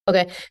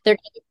Okay, they're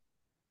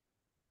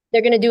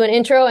gonna do an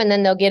intro and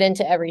then they'll get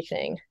into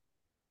everything.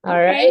 All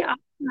Okay, right.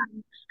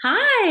 awesome.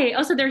 Hi.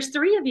 Oh, so there's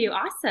three of you.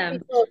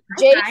 Awesome. So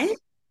Hi, guys. Jace,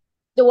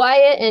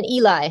 Dwight, and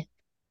Eli.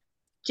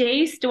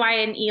 Jace,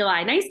 Dwight, and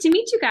Eli. Nice to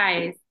meet you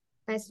guys.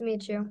 Nice to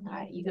meet you. All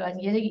right, you guys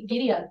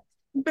giddy up.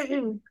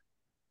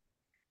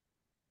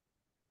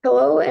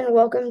 Hello and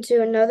welcome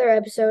to another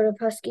episode of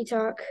Husky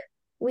Talk.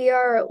 We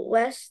are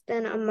less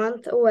than a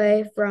month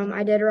away from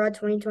Iditarod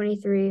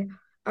 2023.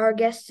 Our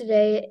guest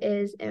today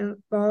is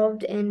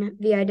involved in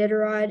the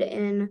Iditarod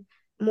in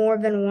more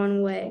than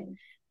one way.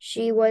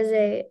 She was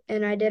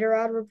an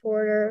Iditarod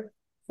reporter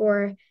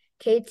for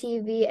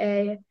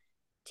KTVA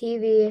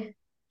TV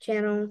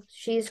channel.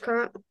 She's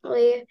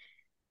currently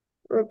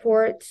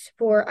reports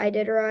for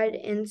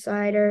Iditarod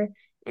Insider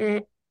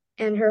and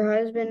her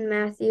husband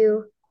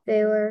Matthew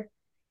Thaler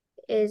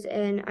is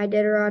an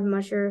Iditarod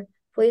musher.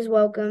 Please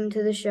welcome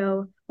to the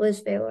show,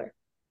 Liz Failer.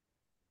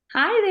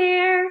 Hi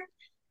there.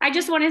 I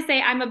just want to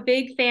say I'm a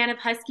big fan of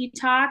Husky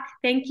Talk.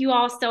 Thank you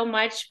all so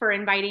much for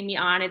inviting me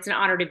on. It's an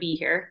honor to be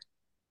here.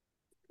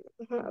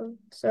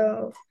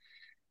 So,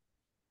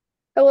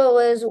 hello,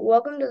 Liz.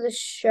 Welcome to the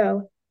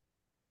show.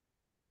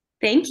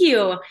 Thank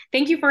you.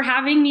 Thank you for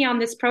having me on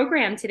this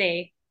program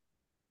today.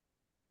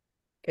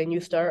 Can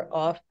you start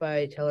off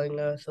by telling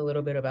us a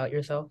little bit about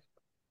yourself?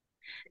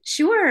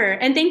 Sure.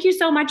 And thank you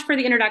so much for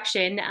the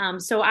introduction.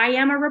 So I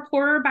am a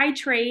reporter by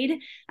trade.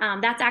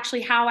 That's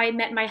actually how I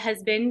met my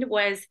husband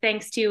was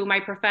thanks to my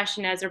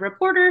profession as a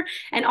reporter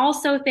and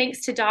also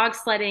thanks to dog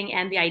sledding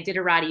and the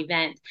Iditarod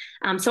event.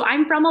 So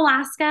I'm from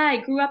Alaska. I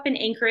grew up in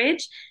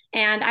Anchorage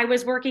and I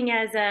was working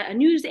as a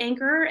news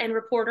anchor and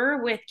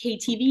reporter with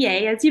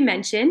KTVA, as you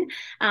mentioned.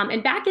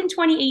 And back in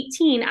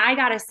 2018, I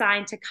got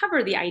assigned to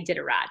cover the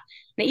Iditarod.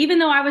 Now, even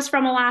though I was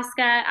from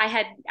Alaska, I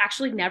had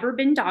actually never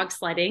been dog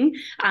sledding.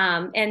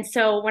 And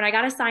so when I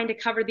got assigned to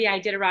cover the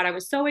Iditarod, I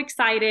was so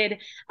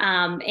excited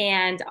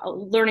and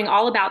learning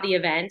all about the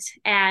event.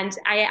 And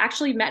I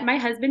actually met my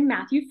husband,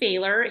 Matthew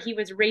Failer. He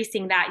was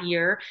racing that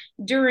year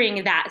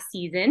during that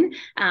season,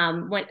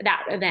 when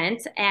that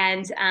event.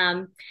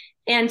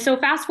 And so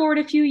fast forward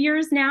a few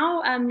years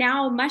now,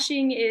 now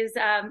mushing is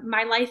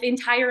my life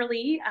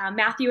entirely.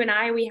 Matthew and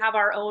I, we have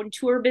our own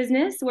tour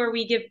business where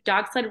we give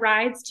dog sled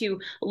rides to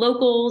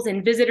locals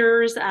and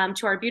visitors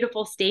to our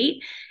beautiful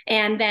state.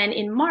 And then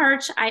in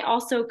March, I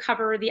also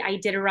cover the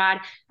Iditarod.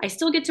 I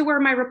still get to wear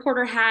my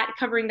reporter hat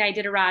covering the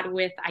Iditarod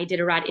with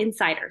Iditarod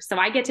Insider. So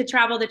I get to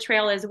travel the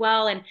trail as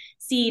well and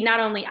see not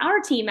only our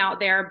team out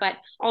there, but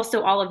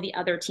also all of the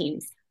other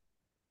teams.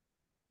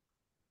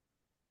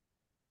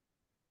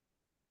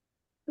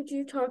 Could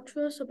you talk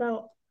to us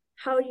about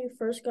how you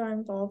first got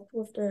involved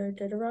with the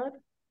Iditarod?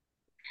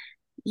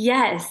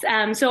 Yes.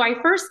 So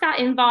I first got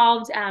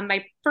involved.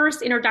 My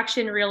first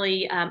introduction,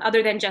 really,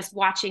 other than just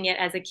watching it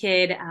as a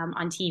kid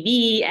on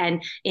TV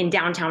and in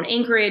downtown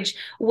Anchorage,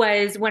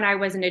 was when I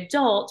was an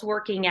adult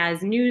working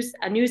as a news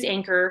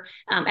anchor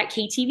at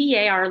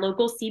KTVA, our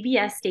local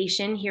CBS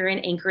station here in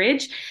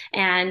Anchorage.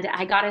 And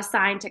I got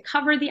assigned to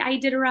cover the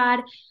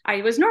Iditarod.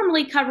 I was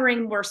normally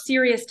covering more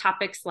serious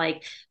topics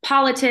like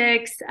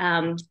politics,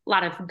 a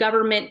lot of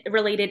government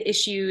related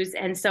issues.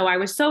 And so I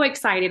was so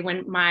excited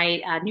when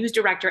my news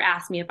director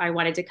asked me if I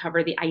wanted to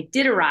cover the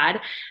Iditarod.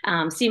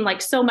 Seemed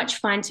like so much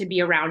fun to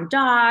be around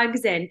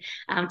dogs and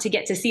to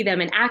get to see them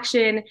in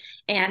action.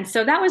 And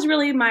so that was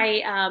really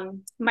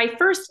my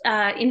first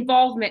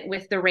involvement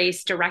with the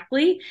race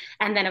directly.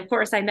 And then, of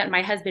course, I met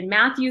my husband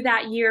Matthew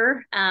that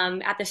year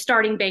at the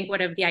starting banquet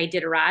of the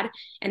Iditarod,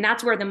 and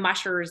that's where the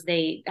mushers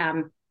they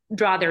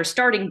draw their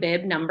starting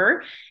bib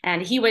number.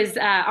 And he was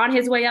on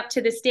his way up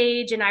to the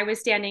stage, and I was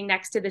standing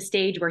next to the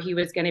stage where he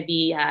was going to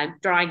be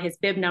drawing his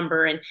bib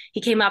number. And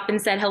he came up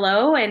and said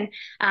hello. And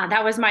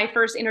that was my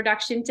first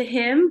introduction to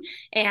him.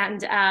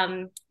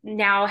 And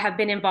now have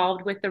been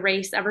involved with the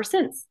race ever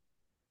since.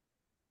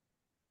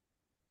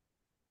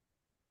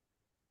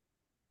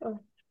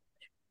 Oh.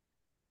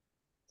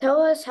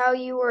 Tell us how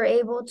you were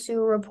able to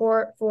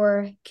report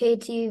for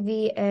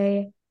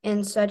KTVA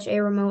in such a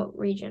remote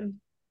region.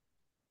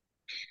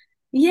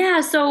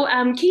 Yeah, so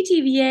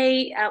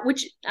KTVA,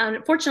 which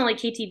unfortunately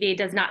KTVA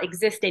does not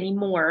exist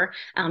anymore,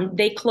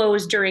 they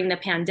closed during the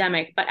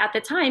pandemic. But at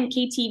the time,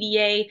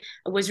 KTVA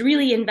was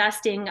really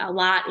investing a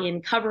lot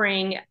in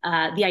covering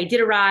the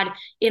Iditarod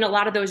in a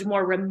lot of those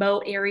more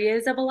remote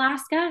areas of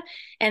Alaska.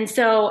 And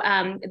so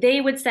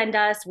they would send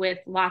us with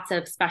lots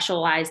of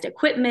specialized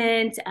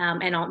equipment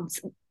and on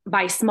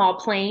by small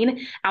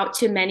plane out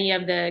to many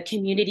of the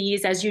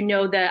communities. As you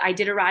know, the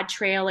Iditarod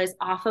Trail is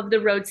off of the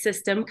road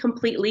system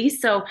completely.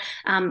 So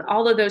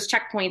all of those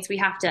checkpoints we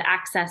have to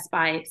access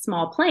by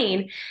small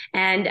plane.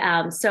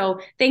 And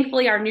so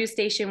thankfully, our news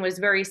station was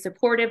very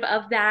supportive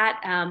of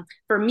that.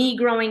 For me,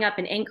 growing up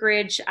in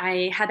Anchorage,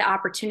 I had the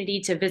opportunity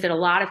to visit a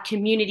lot of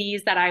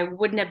communities that I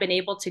wouldn't have been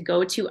able to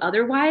go to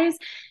otherwise.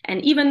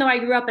 And even though I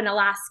grew up in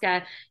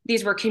Alaska,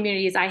 these were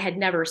communities I had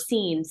never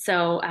seen.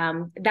 So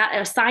that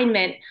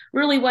assignment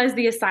really was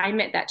the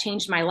assignment that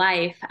changed my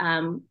life.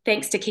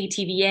 Thanks to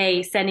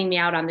KTVA sending me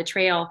out on the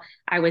trail,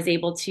 I was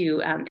able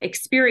to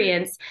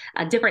experience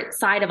a different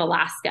side of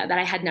Alaska that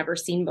I had never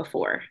seen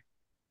before.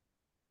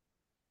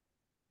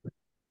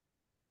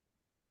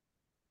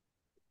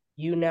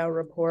 You now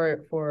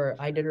report for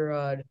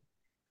Iditarod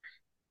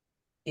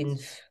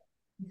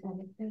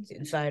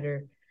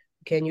Insider.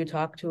 Can you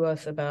talk to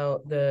us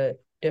about the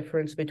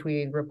difference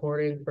between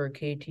reporting for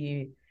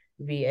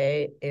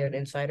KTVA and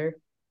Insider?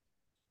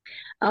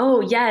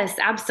 Oh, yes,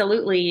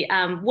 absolutely.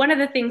 One of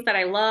the things that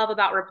I love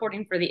about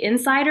reporting for the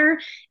Insider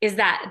is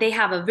that they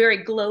have a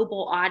very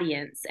global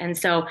audience. And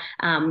so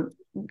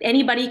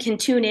anybody can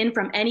tune in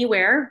from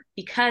anywhere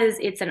because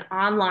it's an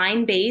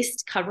online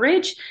based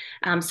coverage.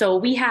 So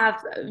we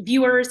have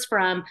viewers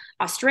from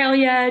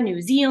Australia,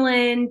 New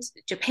Zealand,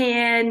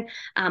 Japan,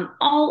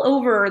 all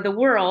over the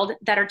world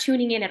that are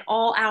tuning in at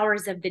all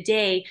hours of the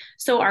day.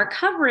 So our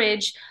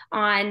coverage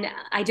on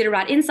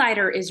Iditarod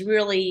Insider is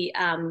really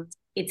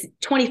it's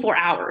 24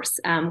 hours.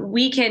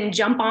 We can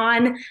jump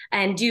on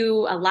and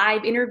do a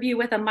live interview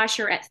with a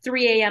musher at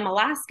 3 a.m.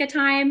 Alaska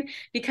time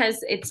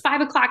because it's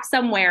 5 o'clock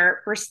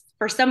somewhere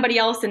for somebody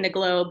else in the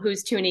globe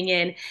who's tuning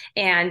in.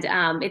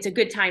 And it's a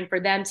good time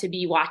for them to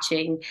be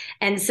watching.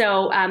 And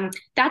so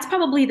that's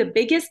probably the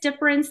biggest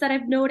difference that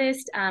I've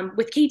noticed.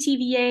 With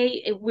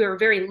KTVA, we're a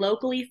very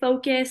locally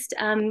focused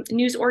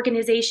news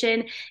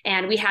organization,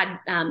 and we had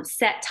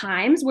set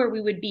times where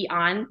we would be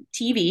on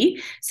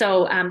TV.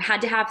 So had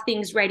to have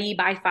things ready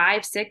by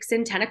 5, 6,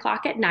 and 10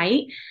 o'clock at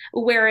night.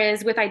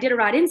 Whereas with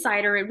Iditarod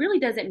Insider, it really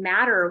doesn't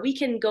matter. We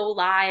can go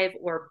live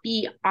or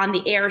be on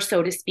the air,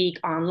 so to speak,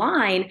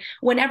 online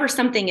whenever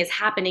something is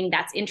happening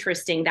that's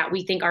interesting that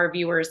we think our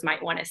viewers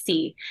might want to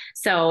see.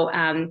 So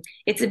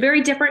it's a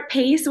very different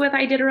pace with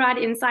Iditarod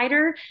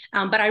Insider,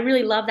 but I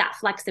really love that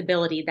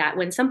flexibility that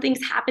when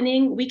something's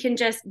happening, we can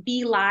just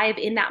be live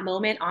in that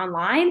moment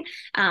online,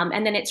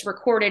 and then it's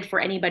recorded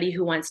for anybody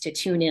who wants to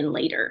tune in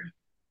later.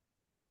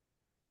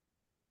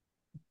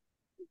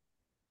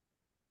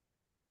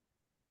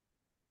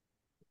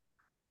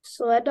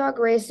 Sled dog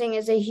racing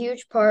is a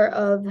huge part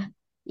of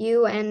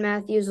you and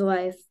Matthew's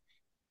life.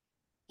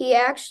 He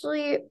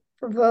actually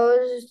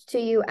proposed to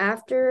you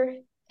after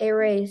a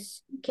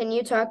race. Can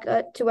you talk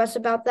to us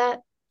about that?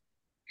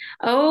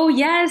 Oh,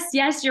 yes,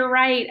 yes, you're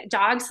right.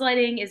 Dog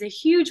sledding is a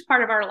huge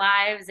part of our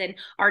lives, and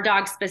our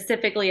dogs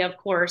specifically, of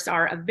course,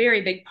 are a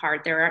very big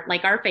part. They're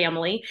like our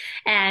family.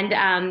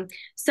 And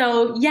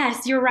so,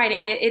 yes, you're right.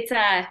 It's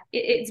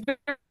very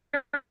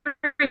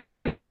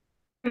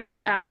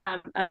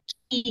a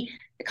key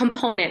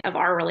component of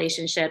our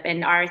relationship,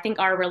 and I think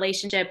our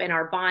relationship and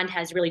our bond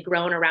has really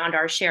grown around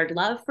our shared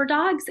love for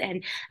dogs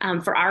and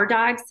for our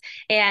dogs.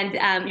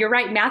 And you're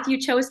right, Matthew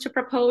chose to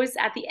propose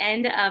at the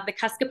end of the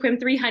Kuskokwim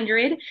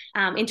 300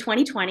 in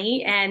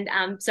 2020, and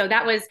so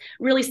that was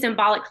really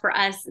symbolic for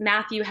us.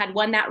 Matthew had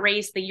won that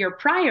race the year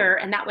prior,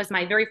 and that was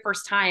my very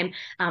first time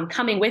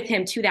coming with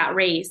him to that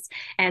race.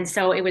 And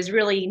so it was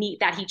really neat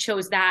that he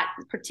chose that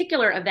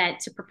particular event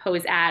to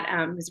propose at.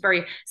 It was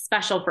very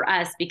special for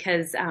us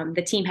because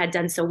the team had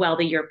done so well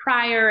the year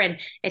prior, and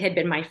it had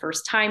been my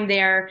first time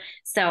there.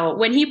 So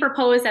when he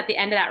proposed at the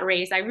end of that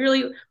race, I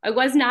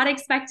was not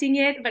expecting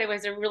it, but it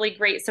was a really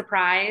great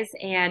surprise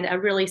and a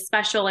really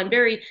special and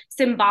very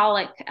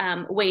symbolic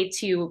way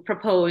to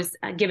propose,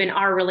 given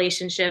our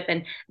relationship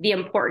and the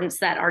importance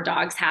that our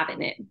dogs have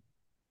in it.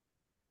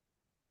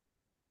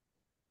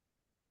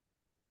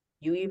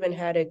 You even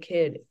had a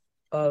kid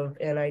of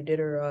an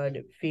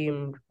Iditarod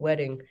themed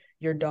wedding.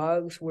 Your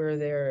dogs were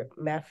there.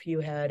 Matthew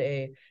had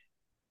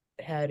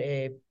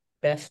a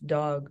best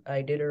dog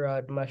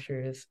Iditarod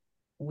mushers.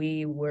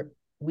 Were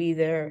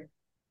there,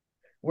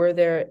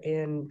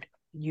 and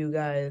you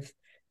guys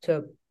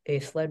took a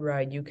sled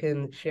ride. You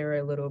can share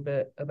a little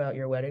bit about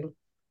your wedding.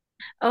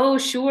 Oh,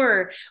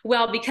 sure.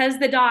 Well, because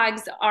the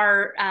dogs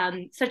are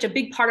such a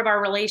big part of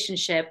our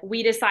relationship,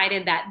 we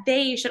decided that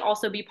they should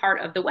also be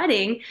part of the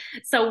wedding.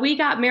 So we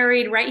got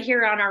married right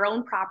here on our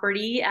own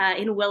property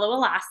in Willow,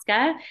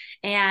 Alaska.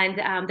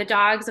 And the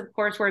dogs, of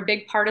course, were a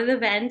big part of the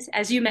event.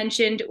 As you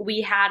mentioned,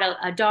 we had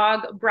a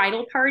dog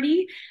bridal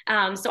party.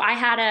 So I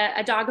had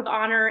a dog of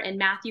honor, and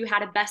Matthew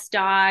had a best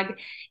dog.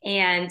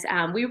 And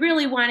we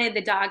really wanted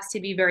the dogs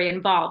to be very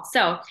involved.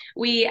 So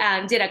we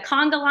did a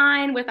conga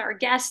line with our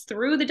guests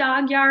through the dog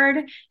yard.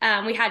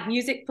 We had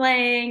music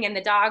playing, and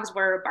the dogs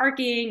were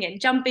barking and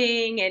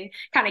jumping and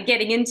kind of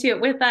getting into it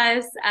with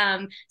us.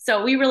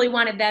 So we really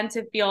wanted them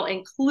to feel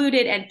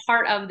included and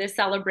part of the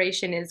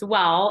celebration as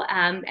well.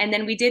 And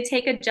then we did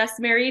take a just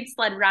married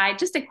sled ride,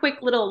 just a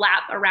quick little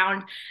lap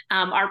around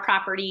our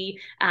property.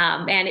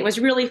 And it was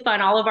really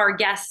fun. All of our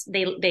guests,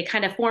 they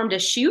kind of formed a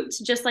chute,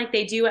 just like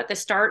they do at the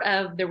start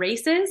of the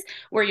races,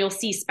 where you'll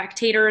see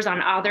spectators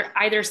on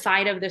either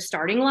side of the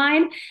starting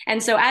line.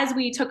 And so as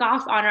we took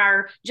off on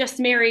our just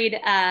married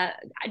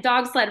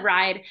dog sled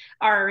ride,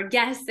 our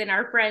guests and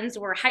our friends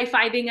were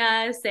high-fiving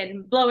us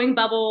and blowing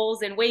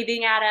bubbles and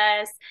waving at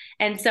us.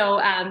 And so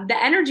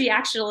the energy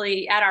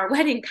actually at our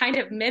wedding kind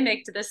of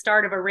mimicked the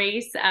start of a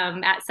race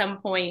at some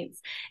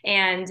points.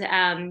 And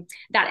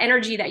that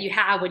energy that you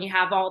have when you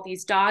have all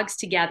these dogs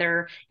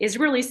together is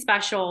really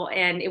special.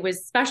 And it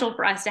was special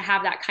for us to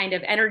have that kind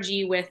of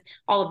energy with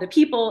all of the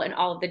people and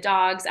all of the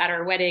dogs at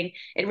our wedding.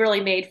 It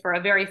really made for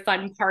a very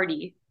fun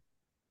party.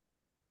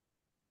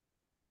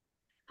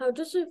 How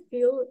does it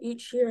feel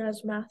each year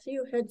as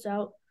Matthew heads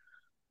out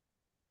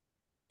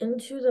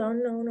into the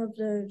unknown of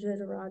the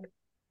Iditarod?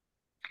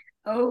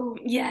 Oh,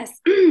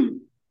 yes.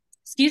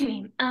 Excuse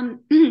me.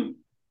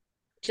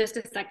 Just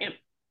a second.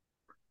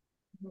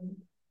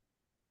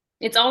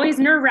 It's always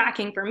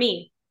nerve-wracking for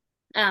me.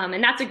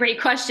 And that's a great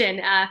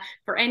question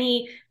for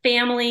any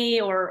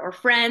family or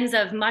friends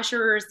of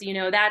mushers. You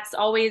know, that's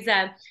always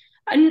a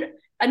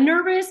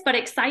nervous but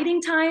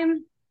exciting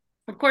time.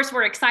 Of course,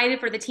 we're excited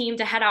for the team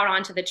to head out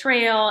onto the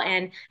trail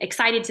and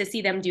excited to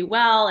see them do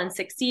well and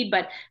succeed.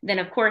 But then,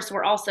 of course,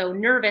 we're also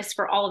nervous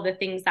for all of the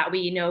things that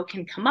we know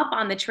can come up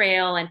on the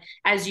trail. And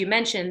as you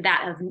mentioned,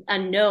 that of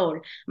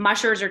unknown.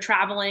 Mushers are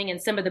traveling in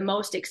some of the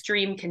most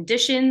extreme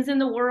conditions in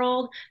the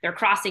world. They're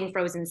crossing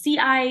frozen sea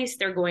ice.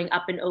 They're going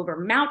up and over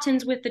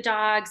mountains with the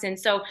dogs. And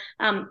so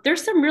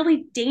there's some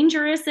really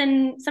dangerous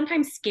and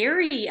sometimes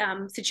scary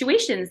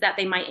situations that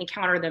they might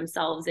encounter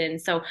themselves in.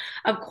 So,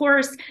 of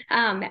course,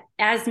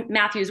 as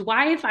Matthew's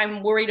wife,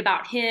 I'm worried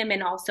about him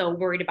and also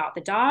worried about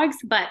the dogs.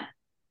 But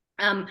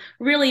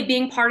really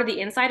being part of the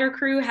Insider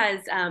crew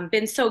has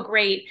been so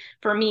great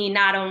for me,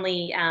 not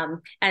only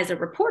as a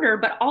reporter,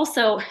 but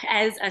also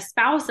as a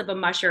spouse of a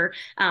musher,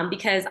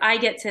 because I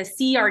get to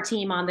see our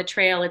team on the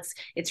trail.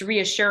 It's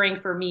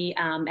reassuring for me,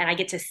 and I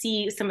get to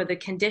see some of the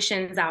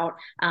conditions out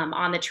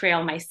on the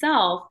trail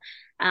myself.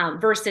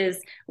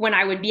 Versus when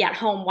I would be at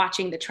home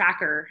watching the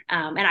tracker,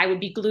 and I would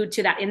be glued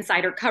to that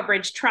insider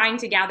coverage, trying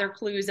to gather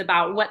clues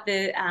about what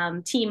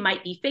the team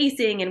might be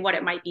facing and what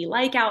it might be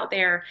like out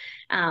there.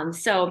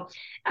 So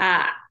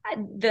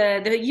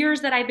the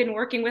years that I've been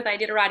working with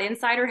Iditarod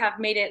Insider have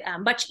made it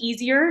much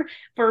easier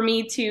for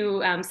me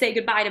to say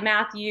goodbye to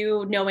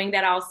Matthew, knowing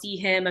that I'll see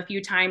him a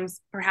few times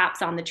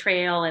perhaps on the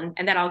trail,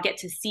 and that I'll get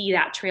to see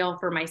that trail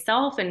for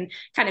myself and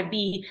kind of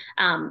be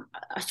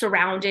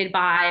surrounded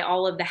by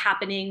all of the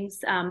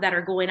happenings that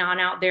are going on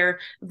out there,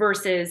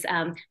 versus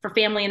for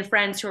family and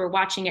friends who are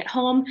watching at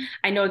home.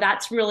 I know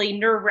that's really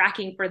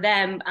nerve-wracking for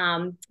them,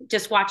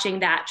 just watching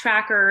that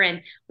tracker.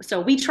 And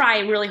so we try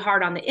really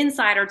hard on the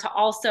Insider to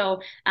also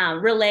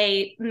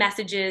relay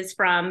messages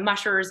from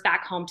mushers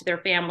back home to their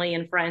family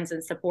and friends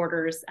and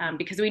supporters,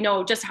 because we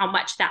know just how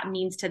much that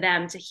means to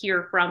them to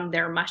hear from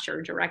their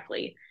musher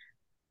directly.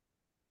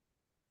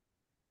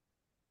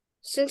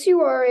 Since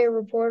you are a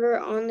reporter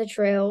on the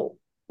trail,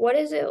 what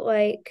is it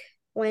like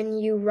when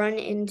you run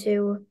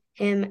into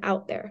him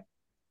out there?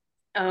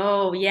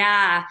 Oh,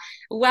 yeah.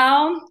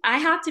 Well, I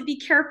have to be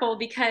careful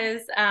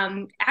because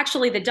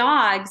actually the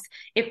dogs,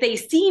 if they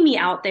see me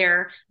out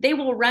there, they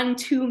will run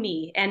to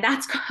me. And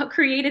that's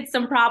created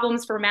some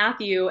problems for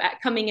Matthew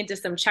at coming into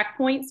some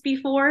checkpoints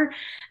before.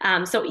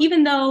 So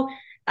even though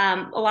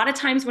a lot of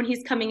times when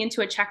he's coming into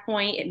a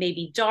checkpoint, it may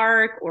be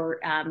dark or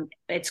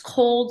it's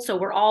cold, so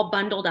we're all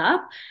bundled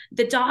up.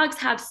 The dogs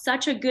have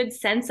such a good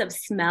sense of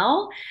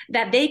smell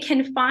that they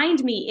can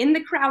find me in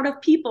the crowd of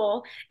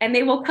people, and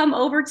they will come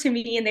over to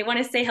me and they want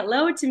to say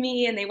hello to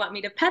me and they want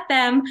me to pet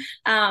them.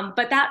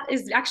 But that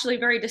is actually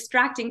very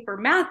distracting for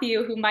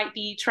Matthew, who might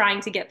be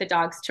trying to get the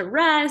dogs to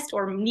rest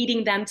or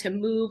needing them to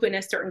move in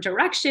a certain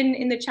direction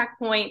in the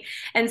checkpoint.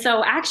 And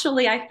so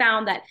actually I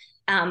found that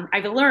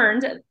I've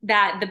learned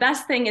that the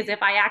best thing is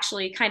if I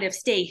actually kind of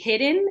stay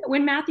hidden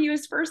when Matthew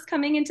is first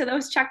coming into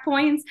those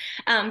checkpoints,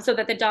 so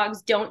that the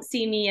dogs don't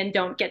see me and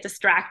don't get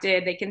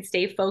distracted. They can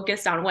stay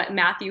focused on what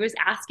Matthew is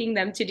asking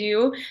them to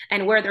do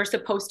and where they're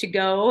supposed to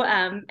go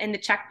in the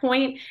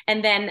checkpoint.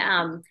 And then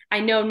I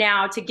know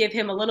now to give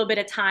him a little bit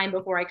of time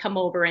before I come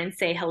over and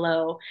say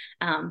hello.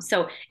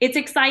 So it's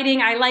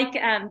exciting. I like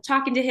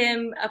talking to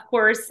him, of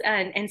course,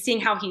 and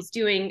seeing how he's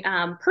doing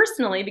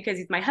personally, because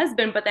he's my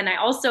husband. But then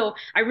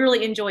I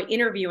really enjoy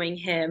interviewing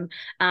him.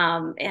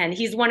 And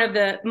he's one of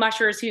the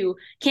mushers who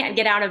can't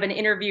get out of an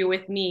interview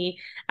with me.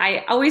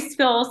 I always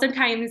feel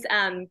sometimes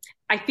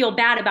I feel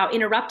bad about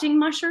interrupting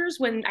mushers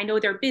when I know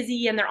they're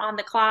busy and they're on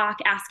the clock,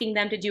 asking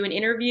them to do an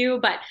interview,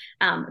 but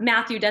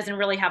Matthew doesn't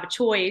really have a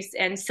choice.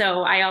 And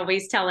so I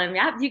always tell him,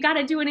 yeah, you got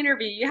to do an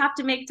interview. You have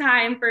to make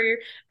time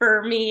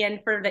for me and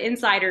for the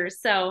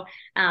insiders. So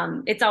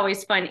it's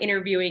always fun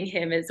interviewing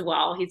him as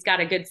well. He's got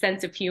a good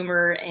sense of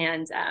humor,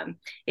 and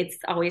it's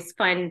always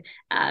fun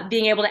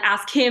being able to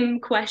ask him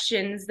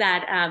questions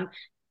that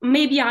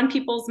maybe on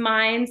people's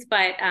minds,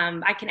 but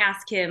I can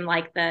ask him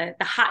like the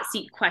hot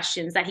seat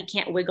questions that he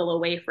can't wiggle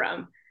away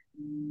from.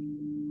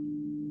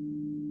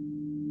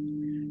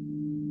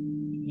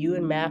 You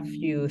and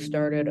Matthew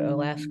started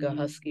Alaska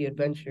Husky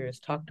Adventures.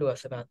 Talk to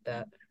us about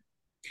that.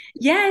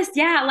 Yes,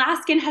 yeah,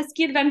 Alaskan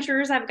Husky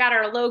Adventures. I've got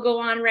our logo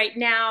on right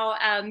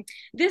now.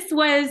 This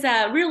was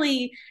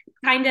really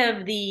kind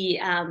of the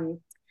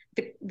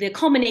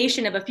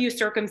culmination of a few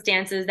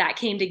circumstances that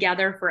came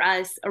together for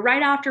us.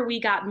 Right after we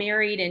got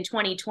married in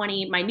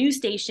 2020, my news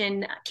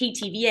station,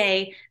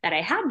 KTVA, that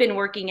I had been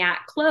working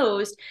at,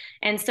 closed.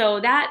 And so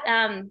that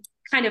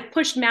kind of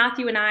pushed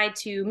Matthew and I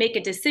to make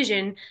a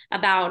decision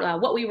about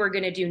what we were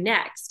going to do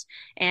next.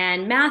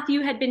 And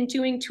Matthew had been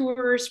doing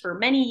tours for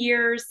many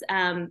years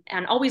and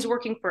always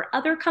working for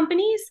other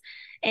companies.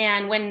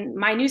 And when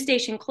my news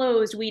station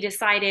closed, we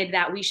decided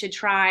that we should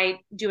try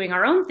doing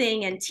our own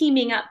thing and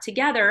teaming up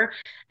together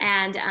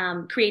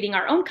and creating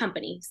our own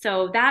company.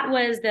 So that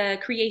was the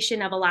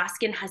creation of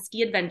Alaskan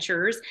Husky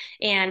Adventures.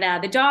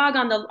 And the dog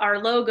on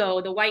our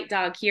logo, the white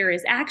dog here,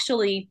 is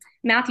actually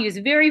Matthew's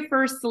very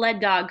first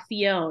sled dog,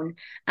 Fiona.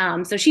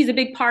 So she's a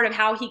big part of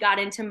how he got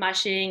into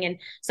mushing. And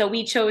so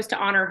we chose to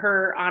honor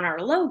her on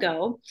our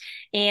logo.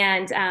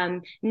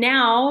 And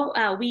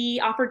now we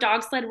offer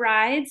dog sled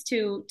rides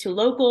to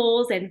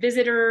locals and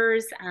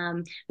visitors.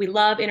 We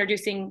love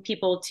introducing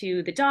people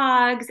to the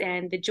dogs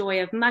and the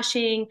joy of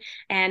mushing.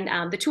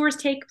 And the tours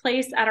take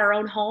place at our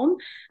own home.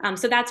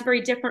 So that's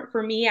very different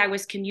for me. I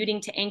was commuting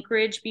to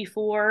Anchorage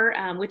before,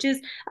 which is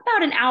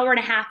about an hour and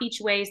a half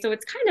each way. So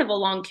it's kind of a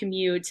long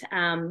commute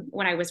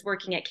when I was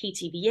working at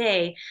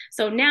KTVA.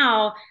 So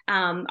now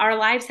our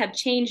lives have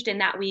changed in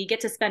that we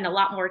get to spend a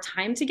lot more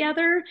time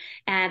together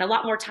and a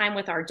lot more time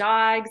with our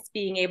dogs,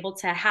 being able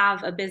to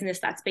have a business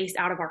that's based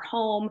out of our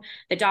home.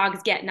 The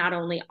dogs get not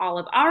only all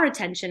of our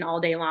attention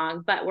all day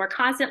long, but we're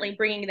constantly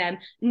bringing them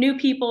new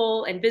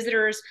people and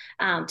visitors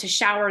to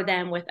shower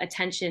them with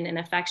attention and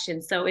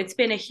affection. So it's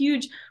been a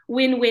huge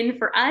win-win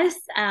for us,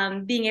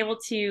 being able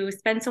to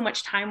spend so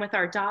much time with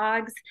our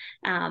dogs,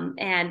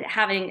 and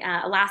having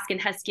Alaskan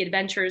Husky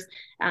Adventures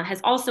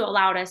has also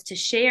allowed us to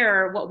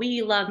share what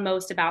we love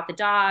most about the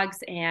dogs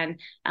and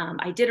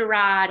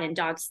Iditarod and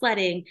dog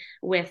sledding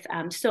with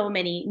so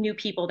many new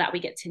people that we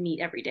get to meet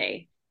every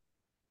day.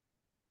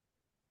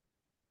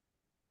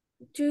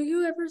 Do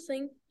you ever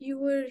think you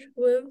would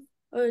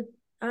live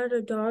at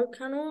a dog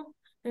kennel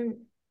and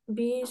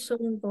be so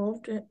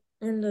involved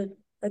in the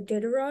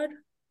Iditarod?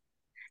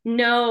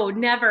 No,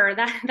 never.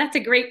 That's a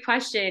great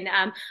question.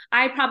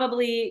 I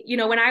probably,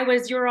 when I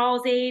was your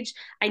all's age,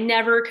 I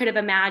never could have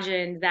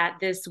imagined that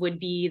this would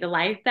be the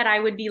life that I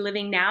would be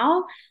living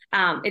now.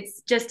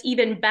 It's just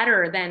even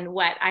better than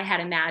what I had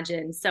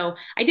imagined. So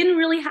I didn't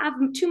really have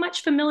too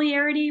much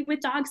familiarity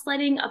with dog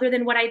sledding other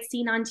than what I'd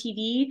seen on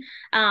TV.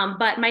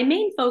 But my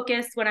main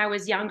focus when I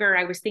was younger,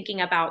 I was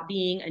thinking about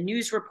being a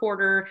news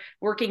reporter,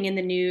 working in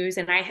the news,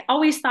 and I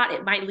always thought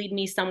it might lead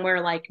me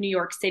somewhere like New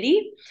York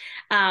City.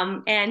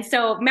 And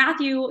so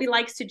Matthew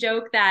likes to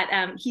joke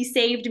that he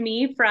saved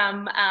me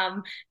from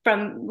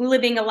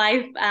living a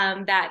life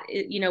that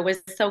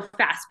was so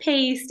fast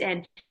paced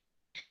and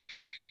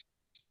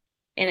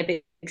in a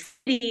big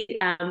city,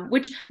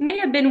 which may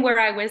have been where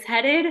I was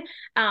headed.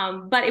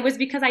 But it was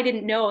because I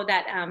didn't know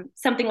that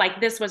something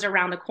like this was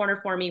around the corner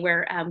for me,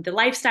 where the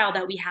lifestyle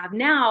that we have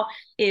now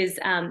is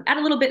at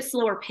a little bit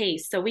slower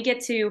pace. So we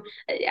get to,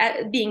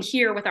 being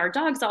here with our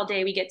dogs all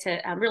day, we get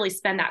to really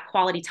spend that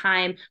quality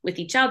time with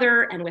each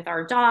other and with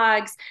our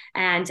dogs.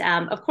 And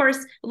of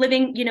course,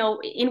 living,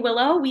 in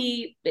Willow,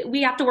 we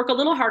have to work a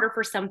little harder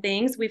for some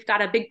things. We've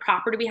got a big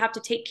property we have to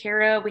take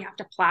care of. We have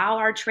to plow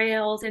our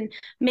trails and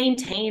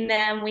maintain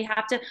them. We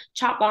have to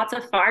chop lots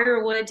of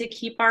firewood to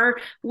keep our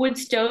wood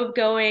stove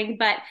going.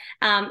 But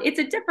it's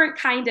a different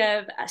kind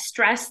of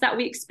stress that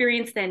we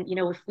experience than,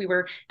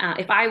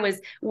 if I was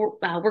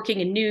working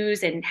in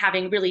news and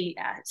having really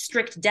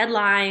strict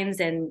deadlines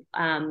and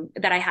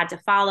that I had to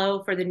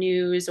follow for the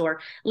news,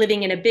 or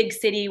living in a big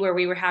city where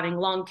we were having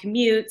long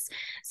commutes.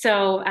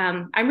 So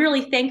I'm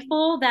really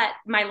thankful that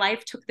my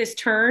life took this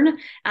turn.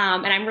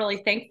 And I'm really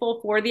thankful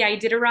for the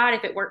Iditarod.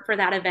 If it weren't for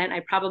that event, I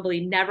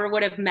probably never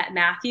would have met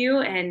Matthew.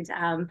 And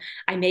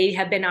I may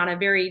have been on a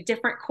very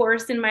different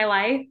course in my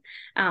life,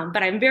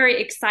 but I'm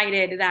very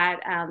excited that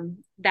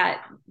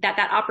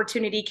that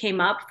opportunity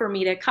came up for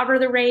me to cover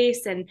the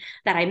race, and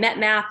that I met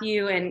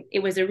Matthew, and it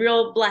was a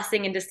real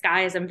blessing in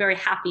disguise. I'm very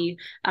happy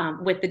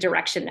with the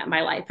direction that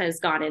my life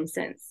has gone in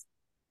since.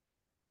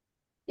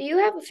 Do you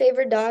have a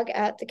favorite dog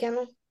at the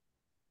kennel?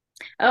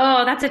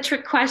 Oh, that's a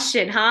trick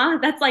question, huh?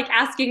 That's like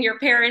asking your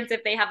parents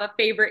if they have a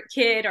favorite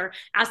kid, or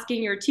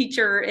asking your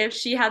teacher if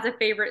she has a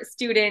favorite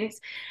student.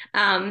 But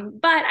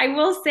I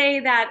will say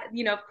that,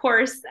 of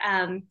course,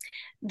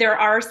 there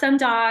are some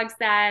dogs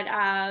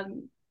that,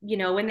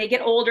 when they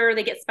get older,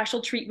 they get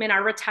special treatment.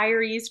 Our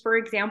retirees, for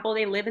example,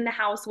 they live in the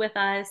house with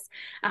us.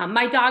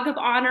 My dog of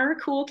honor,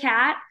 Cool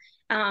Cat,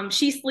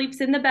 she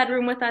sleeps in the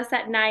bedroom with us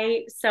at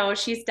night. So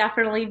she's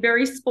definitely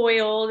very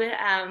spoiled.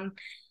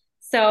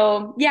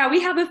 So yeah, we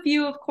have a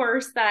few, of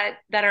course, that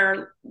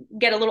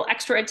get a little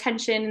extra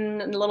attention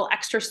and a little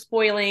extra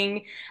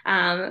spoiling.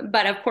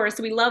 But of course,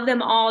 we love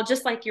them all,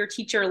 just like your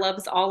teacher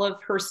loves all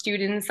of her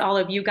students, all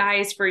of you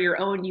guys, for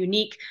your own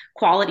unique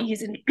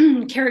qualities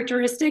and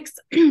characteristics.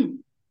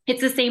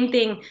 It's the same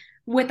thing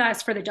with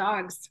us for the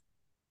dogs.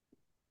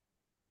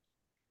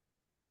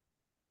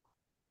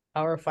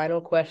 Our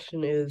final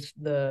question is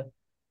the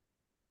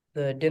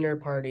dinner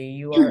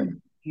party.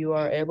 You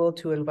are able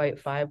to invite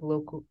 5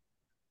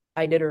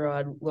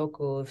 Iditarod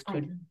locals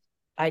to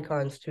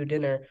icons to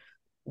dinner.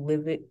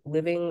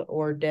 Living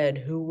or dead,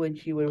 who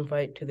would you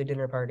invite to the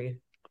dinner party?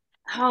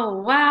 Oh,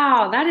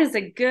 wow, that is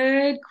a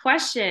good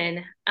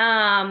question.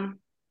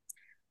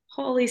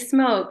 Holy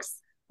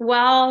smokes.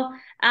 Well,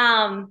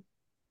 um,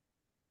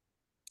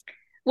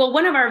 well,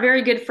 one of our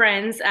very good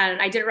friends, an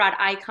Iditarod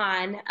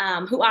icon,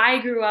 who I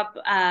grew up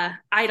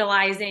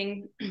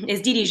idolizing,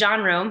 is Dee Dee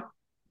Genro.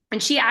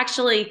 And she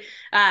actually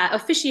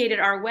officiated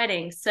our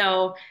wedding.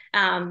 So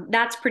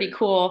that's pretty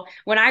cool.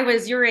 When I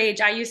was your age,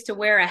 I used to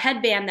wear a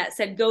headband that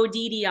said "Go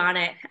Dee Dee" on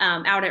it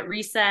out at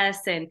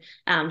recess, and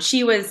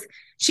she was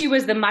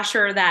the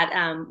musher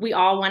that we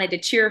all wanted to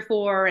cheer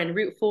for and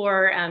root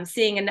for.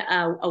 Seeing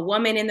a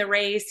woman in the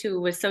race who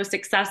was so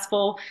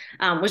successful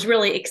was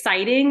really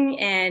exciting,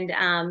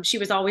 and she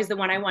was always the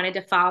one I wanted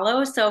to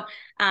follow. So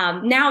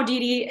now Dee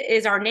Dee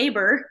is our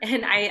neighbor,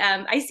 and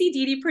I see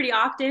Dee Dee pretty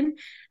often.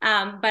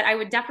 But I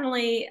would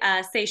definitely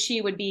say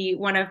she would be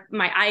one of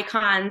my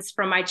icons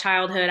from my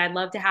childhood. I'd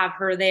love to have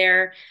her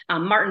there.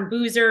 Martin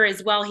Boozer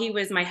as well. He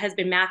was my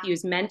husband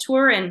Matthew's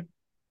mentor, and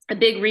a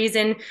big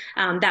reason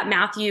that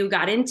Matthew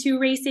got into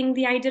racing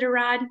the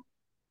Iditarod.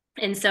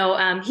 And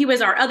so he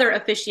was our other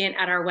officiant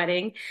at our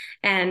wedding.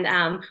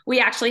 And we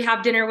actually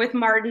have dinner with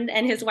Martin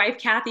and his wife,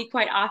 Kathy,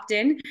 quite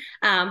often.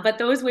 But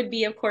those would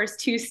be, of course,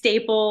 2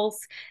 staples.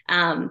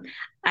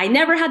 I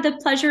never had the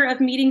pleasure of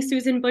meeting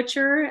Susan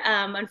Butcher.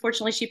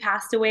 Unfortunately, she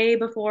passed away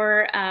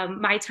before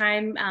my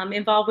time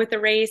involved with the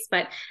race,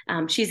 but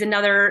she's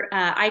another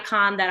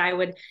icon that I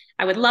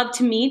would love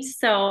to meet.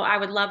 So I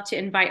would love to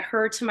invite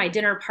her to my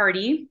dinner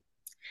party.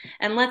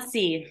 And let's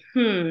see,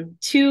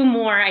 2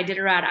 more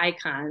Iditarod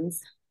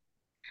icons.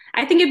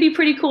 I think it'd be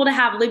pretty cool to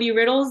have Libby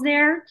Riddles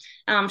there.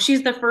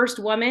 She's the first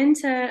woman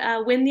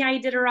to win the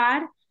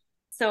Iditarod.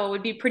 So it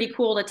would be pretty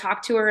cool to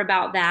talk to her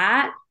about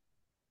that.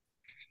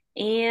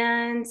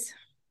 And,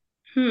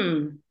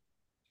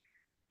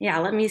 yeah,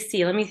 let me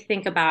see. Let me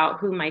think about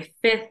who my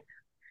 5th,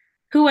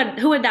 who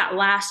would that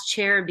last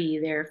chair be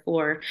there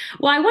for?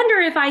 Well, I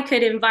wonder if I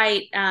could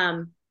invite,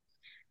 now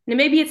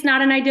maybe it's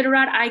not an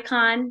Iditarod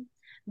icon,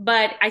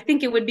 but I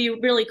think it would be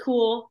really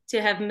cool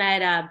to have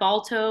met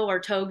Balto or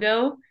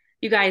Togo.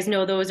 You guys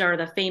know those are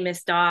the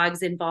famous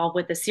dogs involved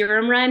with the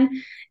Serum Run,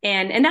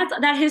 and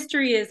that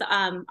history is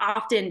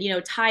often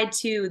tied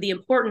to the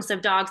importance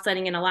of dog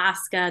sledding in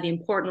Alaska, the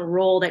important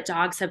role that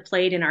dogs have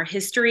played in our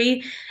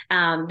history.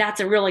 That's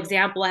a real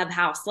example of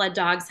how sled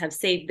dogs have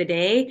saved the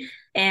day.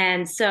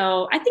 And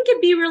so I think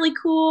it'd be really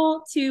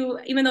cool to,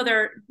 even though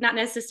they're not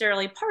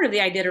necessarily part of the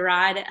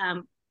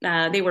Iditarod,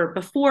 they were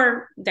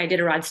before the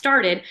Iditarod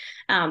started,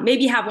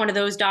 maybe have one of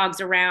those dogs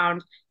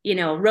around,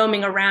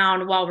 roaming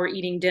around while we're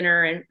eating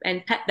dinner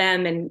and pet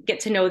them and get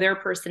to know their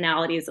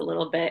personalities a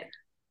little bit.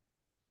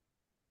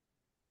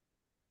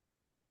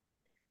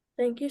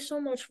 Thank you so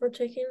much for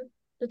taking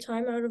the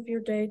time out of your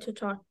day to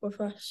talk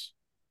with us.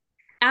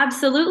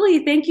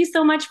 Absolutely. Thank you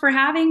so much for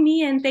having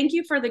me, and thank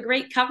you for the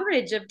great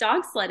coverage of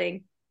dog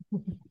sledding.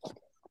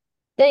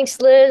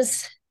 Thanks,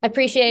 Liz. I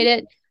appreciate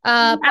it.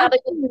 Probably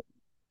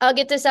I'll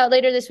get this out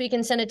later this week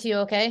and send it to you,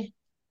 okay?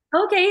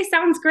 Okay,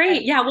 sounds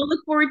great. Yeah, we'll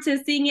look forward to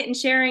seeing it and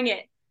sharing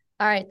it.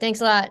 All right,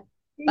 thanks a lot.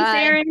 Thanks,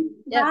 Bye. Erin.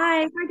 Yep.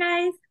 Bye. Bye,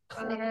 guys.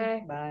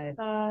 Bye. Bye.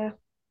 Bye.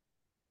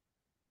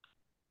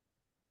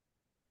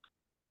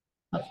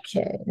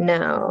 Okay,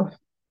 now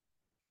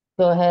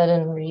go ahead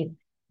and read.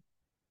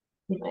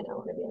 You might not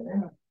want to be in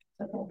there.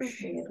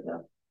 Okay, you're good to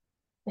go.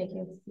 Thank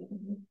you.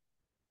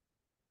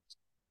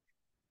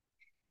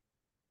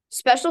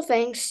 Special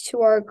thanks to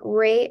our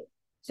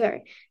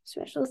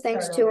special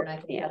thanks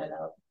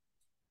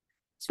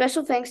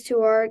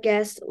to our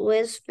guest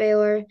Liz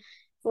Failer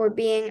for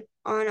being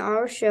on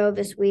our show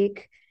this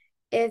week.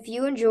 If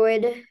you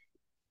enjoyed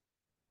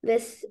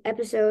this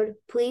episode,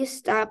 please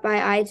stop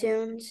by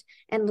iTunes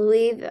and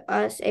leave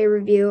us a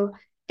review.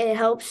 It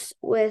helps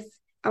with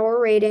our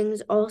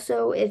ratings.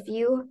 Also, if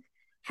you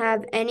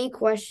have any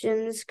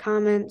questions,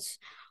 comments,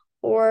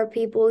 or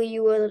people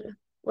you would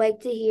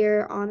like to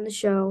hear on the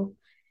show,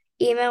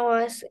 email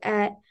us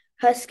at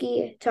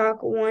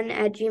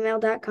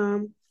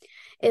huskytalk1@gmail.com.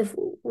 If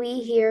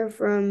we hear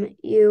from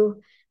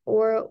you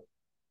or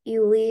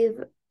you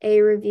leave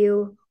a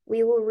review,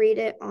 we will read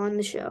it on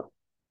the show.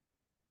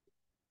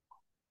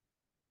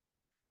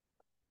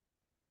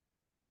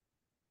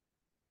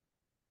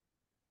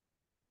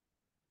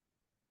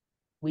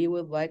 We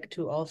would like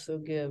to also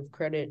give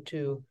credit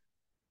to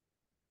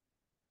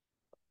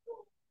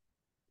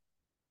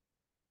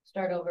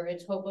Start over.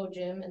 It's Hobo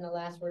Jim, and the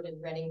last word is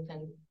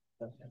Reddington.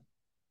 Okay.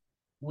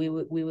 We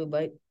would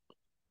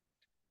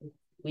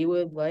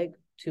like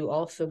to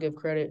also give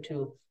credit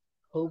to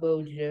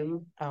Hobo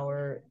Jim,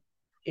 our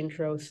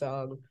intro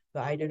song,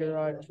 the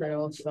Iditarod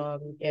Trail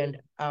song, and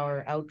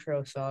our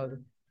outro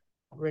song,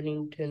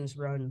 Reddington's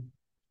Run.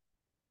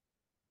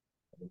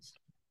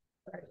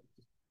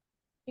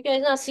 You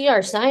guys not see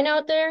our sign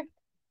out there?